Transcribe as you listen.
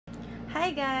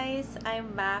Hi guys!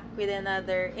 I'm back with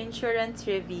another insurance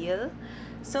reveal.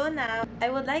 So now,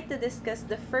 I would like to discuss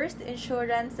the first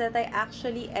insurance that I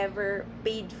actually ever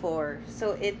paid for.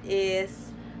 So it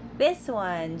is this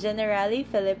one, Generali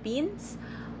Philippines,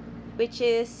 which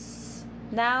is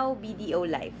now BDO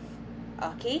Life.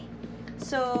 Okay?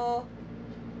 So,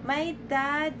 my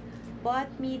dad bought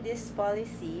me this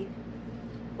policy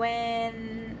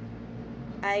when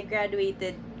I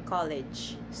graduated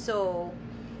college. So,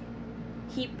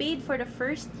 he paid for the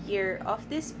first year of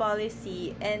this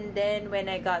policy, and then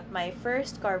when I got my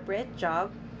first corporate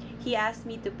job, he asked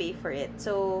me to pay for it.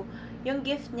 So, yung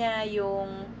gift niya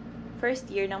yung first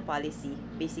year ng policy,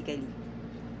 basically.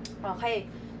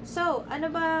 Okay. So, ano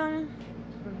bang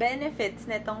benefits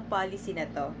nitong policy na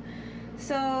to?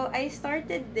 So, I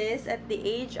started this at the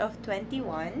age of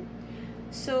 21.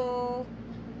 So,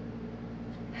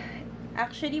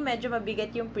 actually, medyo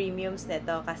mabigat yung premiums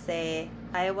nito kasi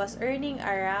I was earning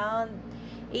around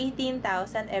 18,000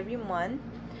 every month.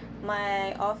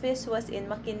 My office was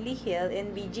in McKinley Hill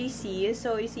in BGC.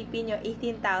 So, isipin nyo,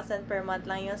 18,000 per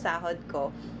month lang yung sahod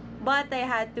ko. But I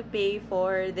had to pay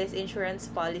for this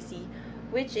insurance policy,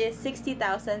 which is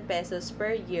 60,000 pesos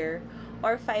per year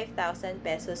or 5,000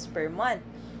 pesos per month.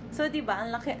 So, diba,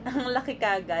 ang laki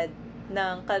kagad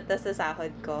ng kaltas sa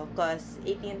sahod ko. Because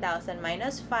 18,000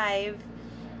 minus 5,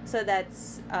 so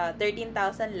that's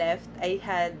 13,000 left. I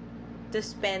had to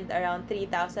spend around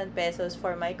 3,000 pesos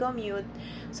for my commute.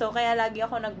 So, kaya lagi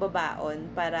ako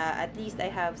nagbabaon para at least I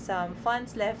have some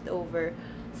funds left over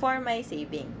for my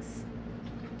savings.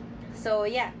 So,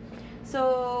 yeah.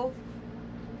 So,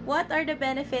 what are the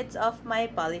benefits of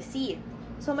my policy?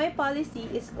 So, my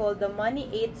policy is called the Money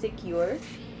 8 Secure.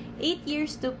 8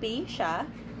 years to pay siya.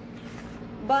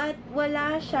 But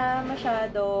wala siya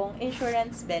masyadong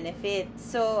insurance benefits.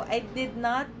 So, I did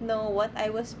not know what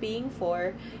I was paying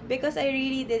for because I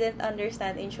really didn't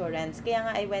understand insurance. Kaya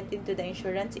nga I went into the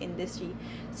insurance industry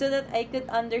so that I could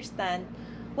understand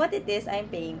what it is I'm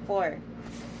paying for.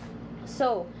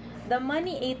 So, the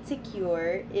Money 8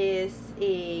 Secure is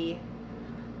a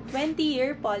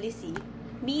 20-year policy,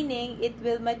 meaning it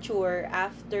will mature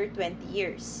after 20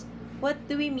 years. What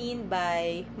do we mean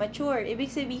by mature?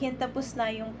 Ibig sabihin, tapos na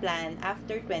yung plan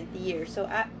after 20 years. So,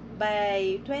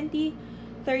 by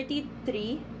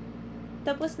 2033,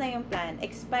 tapos na yung plan.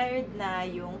 Expired na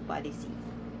yung policy.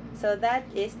 So, that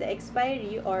is the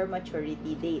expiry or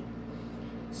maturity date.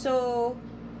 So,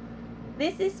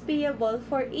 this is payable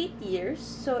for 8 years.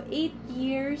 So, 8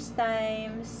 years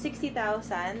times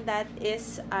 60,000, that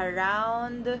is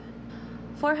around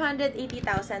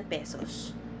 480,000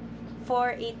 pesos.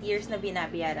 For 8 years na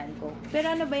binabayaran ko.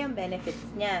 Pero ano ba yung benefits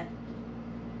niya?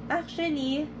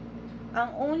 Actually,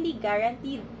 ang only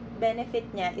guaranteed benefit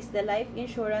niya is the life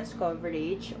insurance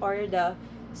coverage or the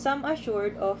sum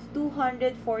assured of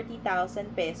 240,000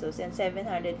 pesos and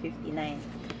 759.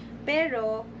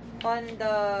 Pero, on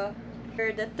the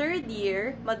third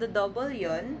year, madodouble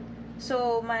yon.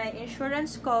 So, my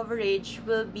insurance coverage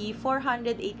will be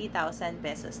 480,000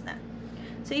 pesos na.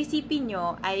 So, isipin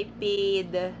nyo, I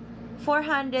paid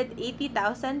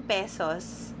 480,000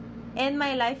 pesos and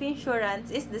my life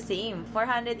insurance is the same,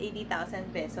 480,000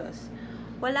 pesos.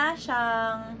 Wala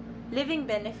siyang living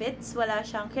benefits, wala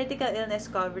siyang critical illness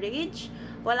coverage,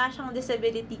 wala siyang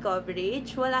disability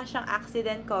coverage, wala siyang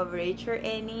accident coverage or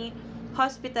any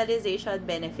hospitalization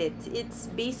benefits. It's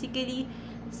basically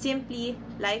simply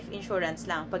life insurance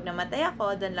lang. Pag namatay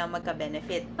ako, doon lang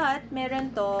magka-benefit. But meron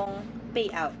tong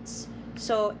payouts.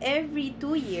 So, every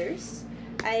 2 years,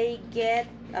 I get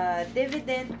a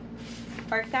dividend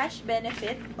or cash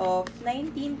benefit of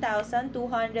 19,260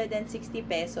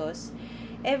 pesos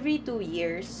every 2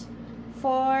 years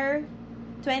for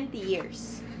 20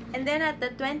 years. And then at the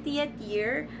 20th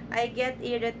year, I get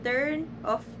a return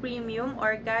of premium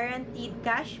or guaranteed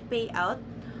cash payout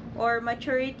or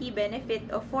maturity benefit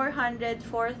of 404,000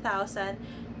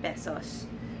 pesos.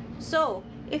 So,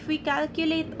 if we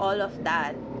calculate all of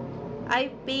that,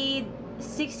 I paid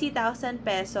 60,000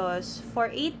 pesos for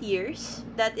 8 years.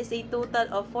 That is a total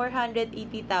of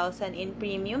 480,000 in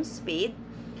premiums paid.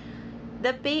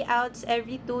 The payouts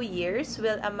every 2 years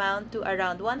will amount to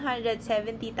around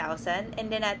 170,000,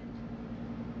 and then at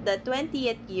the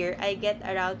 20th year, I get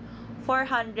around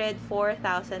 404,000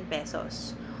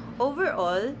 pesos.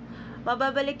 Overall,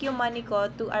 mababalik yung money ko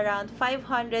to around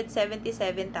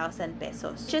 577,000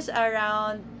 pesos, which is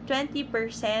around 20%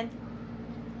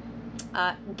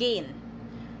 gain.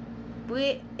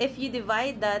 If you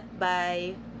divide that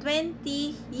by 20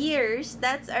 years,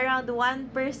 that's around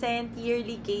 1%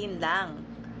 yearly gain lang.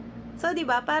 So, di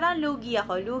ba, parang lugi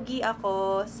ako. Lugi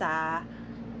ako sa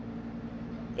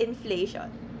inflation,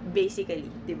 basically,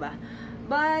 diba?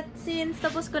 But, since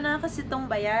tapos ko na kasi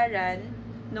itong bayaran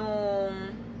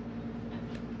nung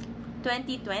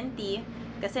 2020,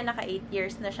 kasi naka 8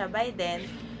 years na siya by then,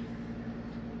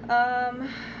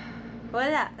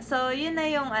 wala. So, yun na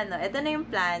yung ito na yung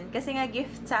plan, kasi nga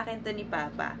gift sa akin to ni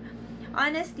Papa.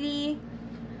 Honestly,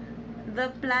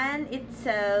 the plan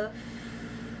itself,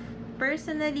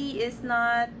 personally, is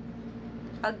not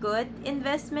a good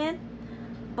investment.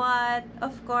 But,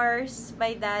 of course,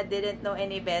 my dad didn't know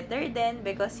any better then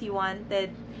because he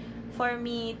wanted for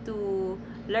me to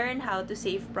learn how to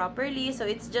save properly. So,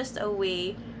 it's just a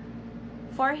way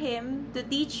for him to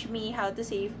teach me how to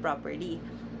save properly.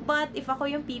 But, if ako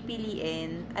yung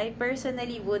pipiliin, I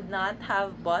personally would not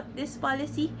have bought this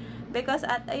policy because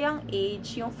at a young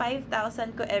age, yung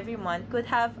 5,000 ko every month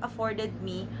could have afforded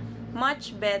me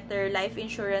much better life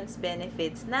insurance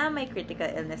benefits na may critical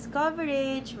illness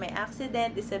coverage, may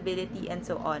accident, disability, and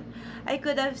so on. I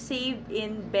could have saved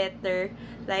in better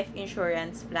life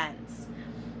insurance plans.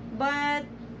 But,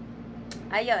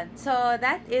 ayun. So,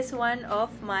 that is one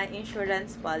of my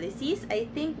insurance policies. I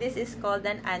think this is called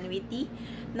an annuity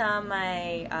na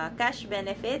may cash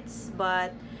benefits,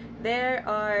 but there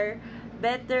are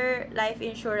better life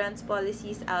insurance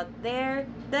policies out there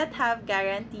that have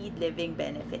guaranteed living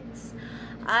benefits.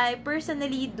 I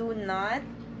personally do not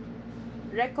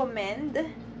recommend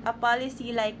a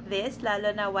policy like this,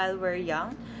 lalo na while we're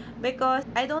young, because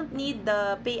I don't need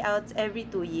the payouts every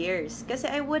 2 years. Kasi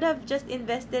I would have just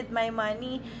invested my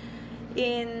money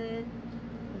in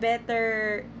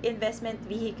better investment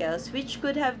vehicles which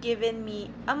could have given me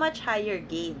a much higher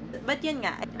gain. But yun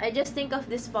nga, I just think of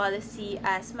this policy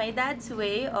as my dad's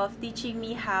way of teaching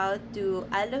me how to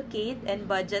allocate and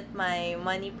budget my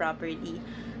money properly.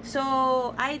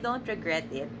 So, I don't regret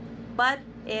it. But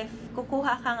if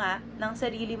kukuha ka nga ng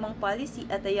sarili mong policy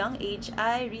at a young age,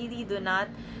 I really do not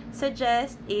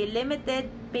suggest a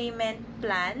limited payment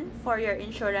plan for your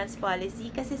insurance policy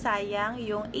kasi sayang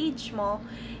yung age mo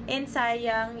and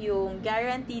sayang yung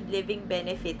guaranteed living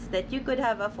benefits that you could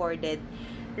have afforded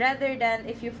rather than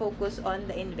if you focus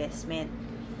on the investment.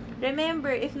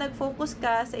 Remember, if nag-focus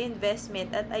ka sa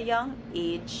investment at a young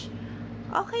age,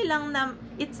 okay lang na,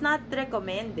 it's not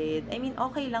recommended. I mean,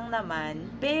 okay lang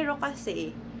naman. Pero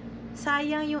kasi,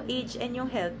 sayang yung age and yung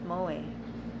health mo eh.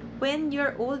 When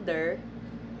you're older,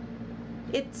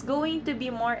 it's going to be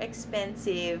more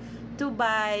expensive to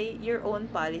buy your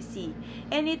own policy.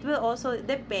 And it will also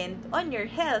depend on your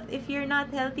health. If you're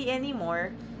not healthy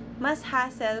anymore, mas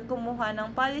hassle kumuha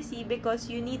ng policy because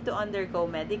you need to undergo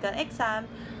medical exam.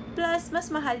 Plus, mas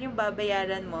mahal yung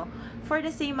babayaran mo for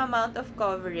the same amount of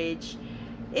coverage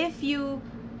if you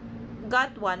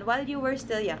got one while you were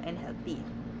still young and healthy.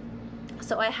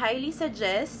 So, I highly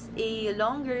suggest a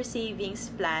longer savings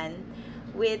plan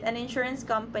with an insurance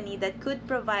company that could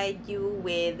provide you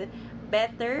with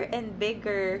better and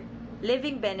bigger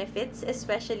living benefits,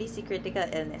 especially si critical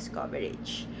illness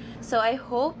coverage. So, I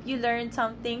hope you learned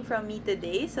something from me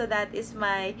today. So, that is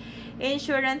my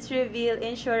insurance reveal,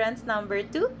 insurance number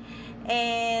 2.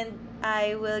 And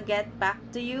I will get back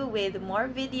to you with more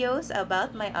videos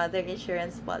about my other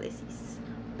insurance policies.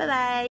 Bye-bye!